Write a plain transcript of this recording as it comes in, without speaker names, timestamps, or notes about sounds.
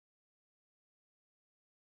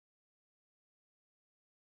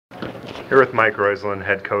Here with Mike Roysland,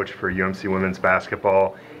 head coach for UMC women's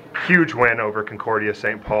basketball. Huge win over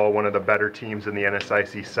Concordia-St. Paul, one of the better teams in the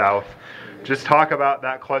NSIC South. Just talk about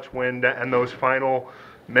that clutch win and those final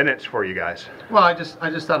minutes for you guys. Well, I just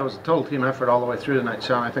thought it was a total team effort all the way through tonight,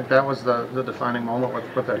 Sean. I think that was the defining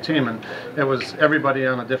moment with our team, and it was everybody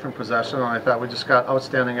on a different possession, and I thought we just got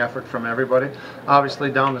outstanding effort from everybody.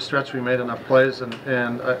 Obviously, down the stretch, we made enough plays,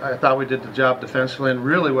 and I thought we did the job defensively, and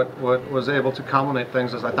really what was able to culminate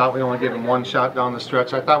things is I thought we only gave them one shot down the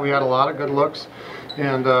stretch. I thought we had a lot of good looks,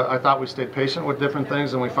 and I thought we stayed patient with different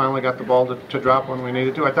things, and we finally got the ball to drop when we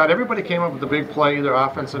needed to. I thought everybody came up with a big play, either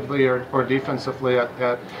offensively or defensively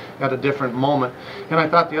at a different moment. And I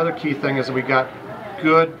thought the other key thing is we got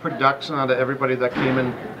good production out of everybody that came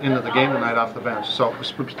into the game tonight off the bench. So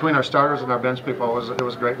between our starters and our bench people, it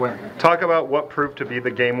was a great win. Talk about what proved to be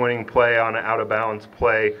the game-winning play on an out-of-bounds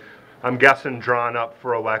play. I'm guessing drawn up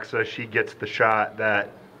for Alexa. She gets the shot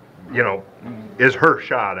that, you know, is her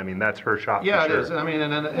shot. I mean, that's her shot. Yeah, for sure. It is. I mean,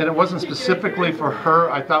 and it wasn't specifically for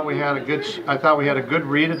her. I thought we had a good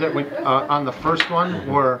read at it on the first one,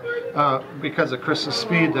 where because of Chris's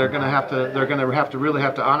speed, they're going to have to really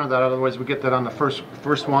honor that. Otherwise, we get that on the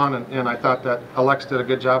first one. And I thought that Alex did a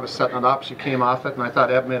good job of setting it up. She came off it, and I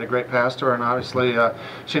thought Eb made a great pass to her, and obviously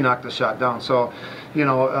she knocked the shot down. So, you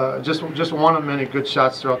know, just one of many good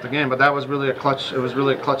shots throughout the game. But that was really a clutch. It was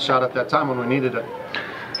really a clutch shot at that time when we needed it.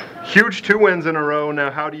 Huge 2 wins in a row.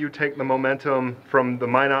 Now, how do you take the momentum from the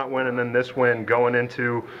Minot win and then this win going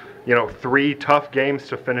into, you know, 3 tough games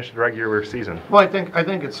to finish the regular season? Well, I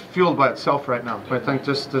think it's fueled by itself right now. I think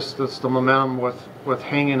just the momentum with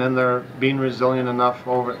hanging in there, being resilient enough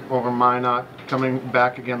over Minot, coming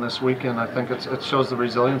back again this weekend. I think it shows the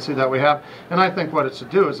resiliency that we have. And I think what it should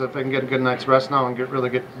do is if they can get a good night's rest now and really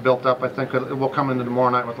get built up, I think it will come into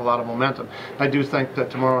tomorrow night with a lot of momentum. I do think that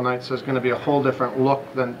tomorrow night is going to be a whole different look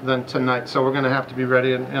than tonight. So we're going to have to be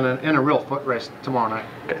ready in a real foot race tomorrow night.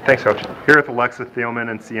 Okay, thanks, Coach. Here with Alexa Thielman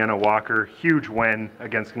and Cienna Walker. Huge win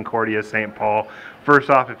against Concordia-St. Paul.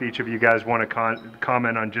 First off, if each of you guys want to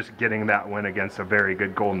comment on just getting that win against a very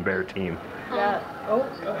good Golden Bear team. Yeah.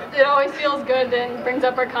 It always feels good and brings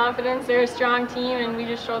up our confidence. They're a strong team, and we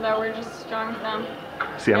just showed that we're just strong with them.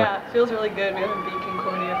 Cienna? Yeah, it feels really good. We haven't beat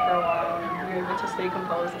Concordia for a while, and we were able to stay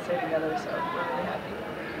composed and stay together, so we're really happy.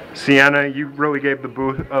 Cienna, you really gave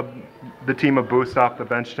the team a boost off the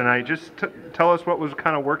bench tonight. Just tell us what was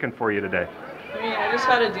kind of working for you today. I mean, I just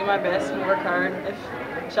try to do my best and work hard.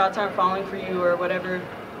 If shots aren't falling for you or whatever,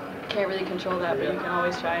 you can't really control that, but you can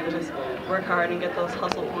always try and just work hard and get those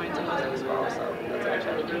hustle points and those things fall. So that's what I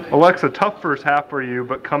try to do. Alexa, tough first half for you,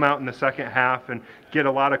 but come out in the second half and get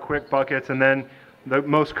a lot of quick buckets, and then the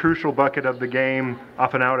most crucial bucket of the game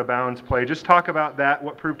off an out-of-bounds play. Just talk about that.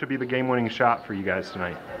 What proved to be the game-winning shot for you guys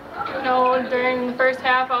tonight? You know, during the first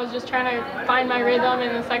half, I was just trying to find my rhythm,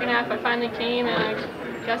 and in the second half, I finally came, and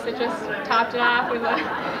I guess it just topped it off with the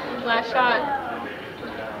last shot.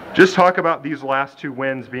 Just talk about these last 2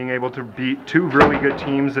 wins, being able to beat 2 really good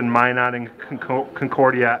teams in Minot and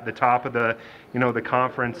Concordia at the top of the, you know, the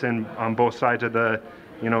conference and on both sides of the,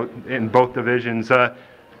 you know, in both divisions.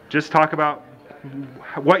 Just talk about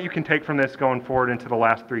what you can take from this going forward into the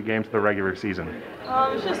last 3 games of the regular season.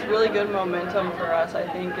 It's just really good momentum for us. I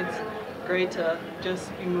think it's great to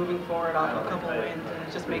just be moving forward off a couple of wins, and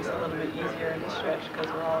it just makes it a little bit easier in the stretch because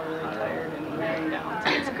we're all really tired and wearing down.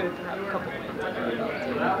 So it's good to have a couple of wins under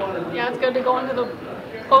our belt too. Yeah, it's good to go into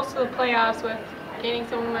close to the playoffs with gaining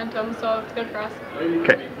some momentum, so it's good for us.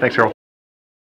 Okay, thanks, Earl.